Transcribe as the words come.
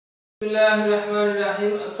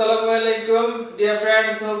Bismillahirrahmanirrahim. Assalamualaikum, dear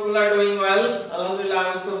friends. Hope you are doing well. Alhamdulillah,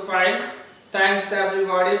 I'm also fine. Thanks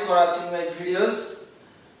everybody for watching my videos.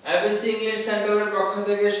 ABC English Center এর পক্ষ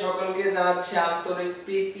থেকে সকলকে জানাচ্ছি আন্তরিক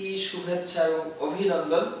প্রীতি, শুভেচ্ছা এবং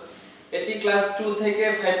অভিনন্দন। এটি ক্লাস 2 থেকে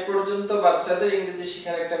 5 পর্যন্ত বাচ্চাদের ইংরেজি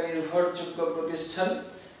শেখার একটা নির্ভরযোগ্য প্রতিষ্ঠান।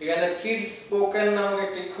 এখানে কিডস স্পোকেন নামক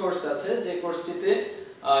একটি কোর্স আছে, যে কোর্সটিতে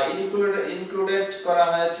included করা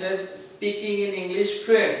হয়েছে স্পিকিং ইন ইংলিশ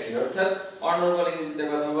ফ্লুয়েন্টলি, অর্থাৎ অনর্গল ইংরেজিতে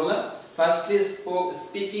কথা বলা। Firstly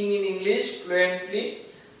speaking in English fluently,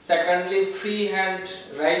 secondly free hand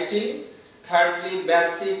writing, thirdly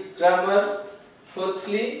basic grammar,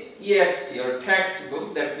 fourthly EFT or textbook,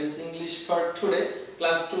 that means English for today.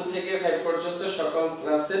 Class 2 থেকে 5 পর্যন্ত সকল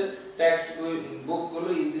ক্লাসের টেক্সট বুক গুলো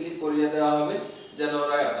ইজিলি পড়িয়ে দেওয়া হবে, যেন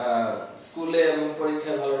ওরা স্কুলে এবং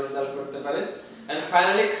পরীক্ষায় ভালো রেজাল্ট করতে পারে। And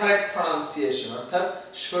finally correct pronunciation, অর্থাৎ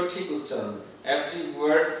সঠিক উচ্চারণ। Every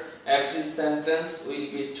word, every sentence will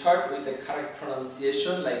be taught with a correct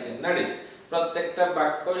pronunciation like a native. প্রত্যেকটা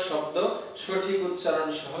বাক্য শব্দ সঠিক উচ্চারণ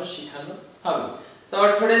সহ শেখানো হবে। So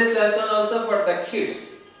our today's lesson also for the kids,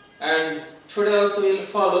 and today also we'll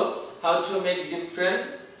follow how to make different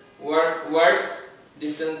words,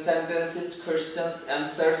 different sentences, questions,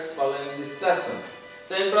 answers following this lesson.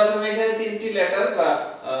 So in প্রথমে এখানে তিনটি লেটার বা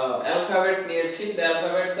অ্যালফাবেট নিয়েছি। The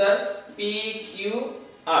alphabets are P, Q,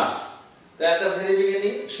 R. তো at the very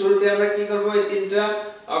beginning শুরুতে আমরা কি করব, এই তিনটা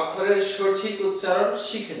অক্ষরের সঠিক উচ্চারণ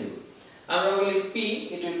শিখে নেব। আমরা বলি P,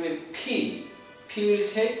 it will be P. P will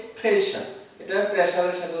take pressure. এটা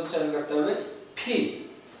প্রেসারের সাথে উচ্চারণ করতে হবে, P.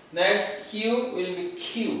 Next Q will be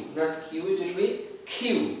Q, not Q, it will be Q.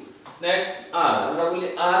 Next R, আমরা বলি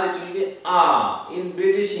R, it will be R. In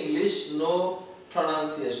British English no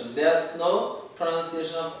pronunciation, there's no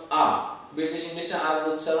pronunciation of R. British English R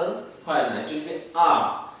উচ্চারণ হয় না, it will be R.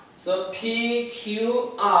 So P Q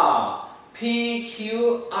R, P Q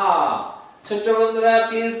R. ছোট্ট বন্ধুরা,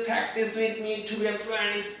 please practice with me to be a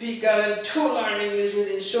fluent speaker and to learn English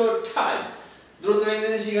within short time. দ্রুত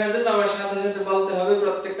ইংরেজি শেখার জন্য আমার সাথে সাথে বলতে হবে,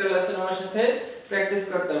 প্রত্যেকটা লেসন আমার সাথে প্র্যাকটিস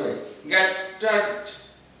করতে হবে। Get started.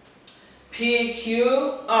 P Q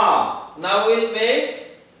R. Now we'll make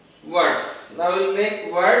words. Now we'll make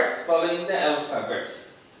words following the alphabets.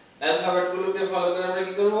 Alphabet গুলোকে ফলো করে আমরা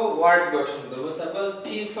কি করব, ওয়ার্ড গঠন করব। Suppose P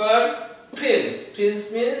for prince. Prince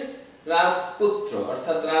means রাজপুত্র,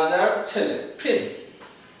 অর্থাৎ রাজার ছেলে, Prince.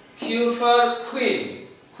 Q for queen.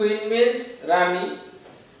 Queen means Rani.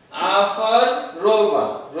 R for robber.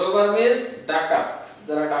 Robber means ডাকাত,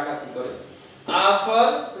 যারা ডাকাতি করে। R for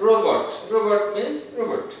robot. Robot means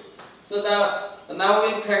robot. So now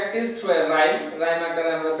we'll practice through a rhyme. Rhyme আকারে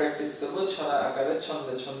আমরা প্র্যাকটিস করব, ছড়া আকারে,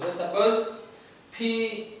 ছন্দে ছন্দে। Suppose P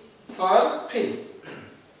for prince.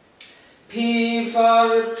 P for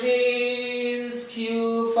prince, Q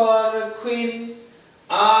for queen,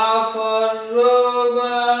 R for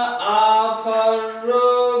robber, R for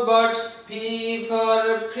robot. P for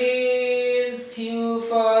prince, Q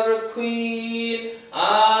for queen,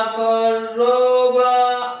 R for robber,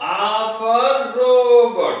 R for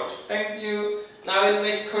robot. Thank you. Now we'll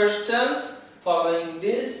make questions following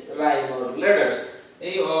this rhyme or letters.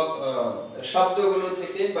 এই শব্দগুলো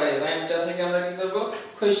থেকে বা রাইমটা থেকে আমরা কি করব,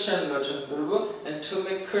 question গঠন করব। and to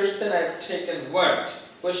make question I have taken word.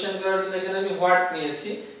 Question করার জন্য এখানে আমি হোয়াট নিয়েছি।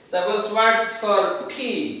 Suppose words for P.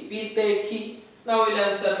 P তে কি? Now we'll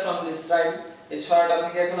answer from this rhyme. এই ছড়াটা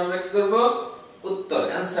থেকে এখন আমরা কি করব, উত্তর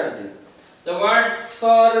অ্যানসার দিব। The words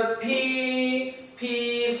for P. P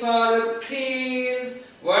for prince.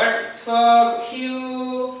 Words for Q.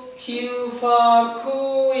 Q for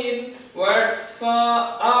queen. Words for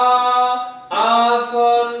R. R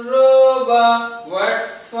for robber.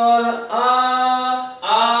 Words for R.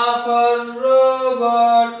 R for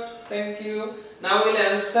robot. Thank you. Now we'll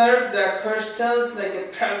answer the questions like a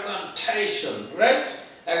presentation, right?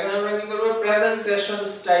 এখন আমরা কি করব, presentation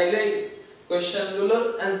স্টাইলে question গুলোর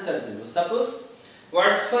answer Dev. Suppose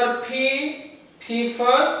words for P. P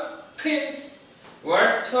for prince.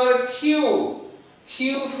 Words for Q. Q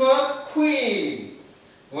for queen.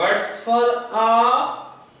 Words for R.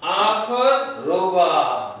 R for robber,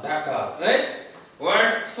 ডাকাত, right?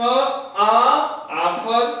 Words for R. R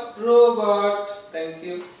for robot. Thank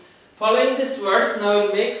you. Following these words, now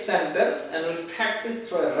we'll make sentence and we'll practice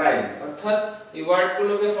through a rhyme. অর্থাৎ এই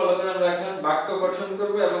ওয়ার্ডগুলোকে follow করে আমরা এখন বাক্য গঠন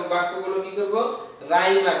করব এবং বাক্যগুলো কি করব,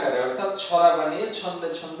 রাইম আকারে, অর্থাৎ ছড়া বানিয়ে ছন্দে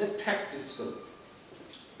ছন্দে প্র্যাকটিস করব।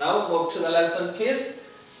 Now move to the lesson, please.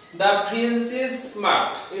 The prince is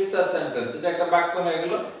smart. It's a sentence. এটা একটা বাক্য হয়ে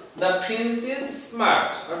গেল। The prince is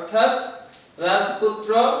smart, অর্থাৎ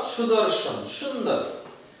রাজপুত্র সুদর্শন, সুন্দর।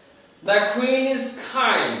 The queen is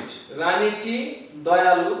kind. রানীটি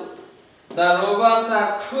দয়ালু। The robbers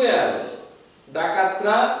are cruel.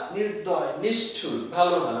 ডাকাতরা নির্দয় নিষ্ঠুর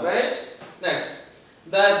ভালো না right next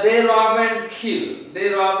they rob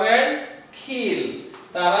and kill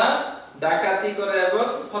তারা ডাকাতি করে এবং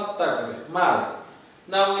হত্যা করে মারে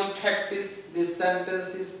now we'll practice these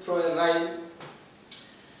sentences through a rhyme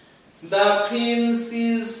the prince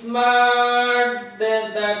is smart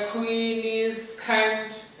the queen is kind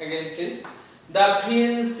again please the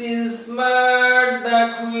prince is smart the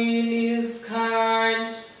queen is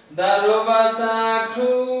kind the robbers are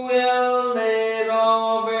cruel they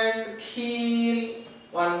rob and kill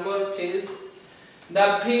one more please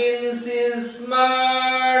the prince is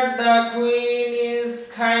smart the queen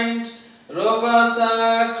is kind robbers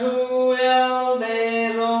are cruel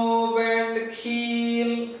they rob and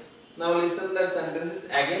kill now listen the sentences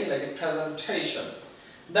again like a presentation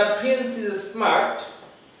the prince is smart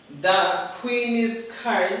the queen is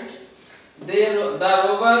kind the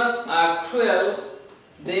robbers are cruel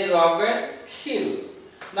they rob and kill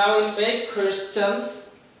now we'll make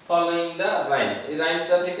questions following the rhyme এই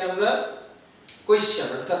রাইমটা থেকে আমরা question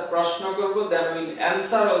অর্থাৎ প্রশ্ন করব then we'll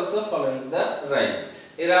answer also following the rhyme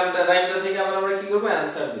এই রাইমটা থেকে আমরা কি করব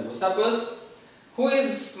answer Dev suppose who is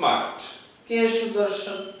smart K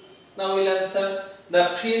Sudarshan now we'll answer the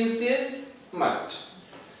prince is smart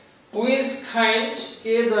who is kind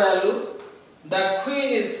কে দয়ালু the queen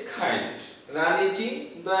is kind রানীটি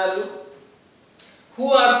দয়ালু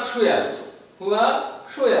who are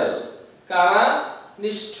cruel কারা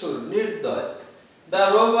নিষ্ঠুর নির্দয় the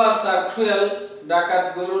robbers are cruel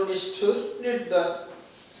ডাকাতগুলো নিষ্ঠুর নির্দয়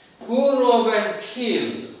who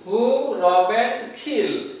rob and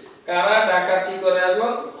kill কারা ডাকাতি করে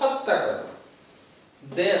এবং হত্যা করে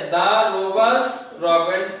the robbers rob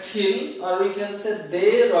and kill or we can say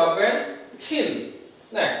they rob and kill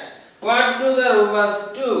next what do the robbers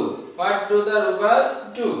do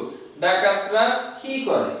ডাকাতরা কি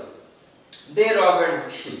করে they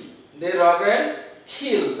rob and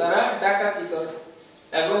kill তারা ডাকাতি করে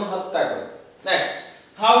এবং হত্যা করে next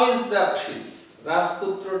how is the prince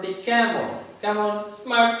রাজপুত্রটি কেমন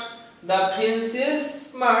smart the prince is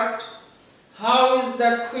smart how is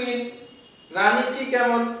the queen রানীটি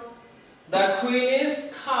কেমন the queen is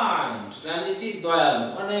kind রানীটি দয়ালু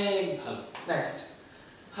অনেক ভালো next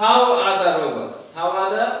how are the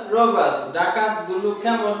robbers ডাকাতগুলো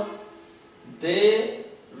কেমন the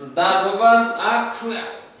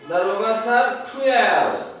robbers are cruel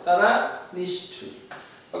তারা নিষ্ঠুর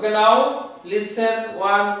okay now listen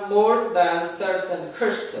one more the answers and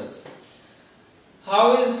questions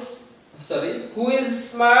who is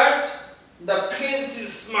smart the prince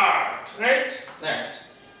is smart right next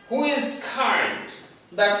who is kind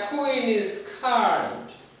the queen is kind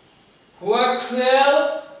who are cruel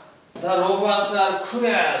the robbers are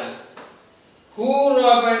cruel who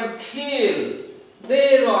rob and kill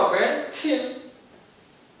they rob and kill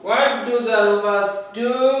what do the robbers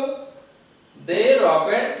do they rob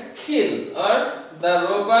and kill or the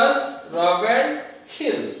robbers rob and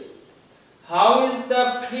kill how is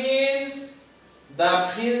the prince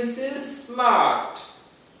is smart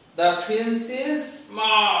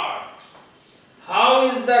how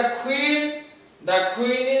is the queen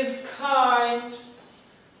is kind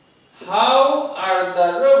how are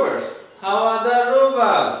the robbers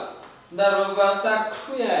the robbers are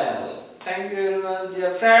cruel thank you very much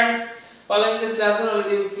dear friends following this lesson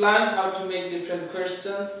already we've learned how to make different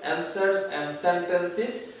questions answers and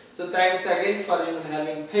sentences so thanks again for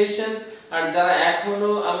having patience আর যারা এখনো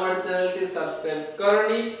আমার চ্যানেলটি subscribe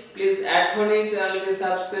করনি please এখনই চ্যানেলটি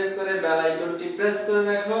subscribe করে bell আইকনটি press করে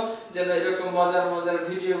রাখো যেন এরকম মজার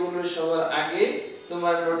ভিডিওগুলো সবার আগে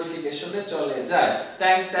তোমার নোটিফিকেশনে চলে যায়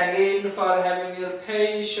thanks again for having your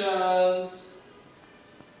patience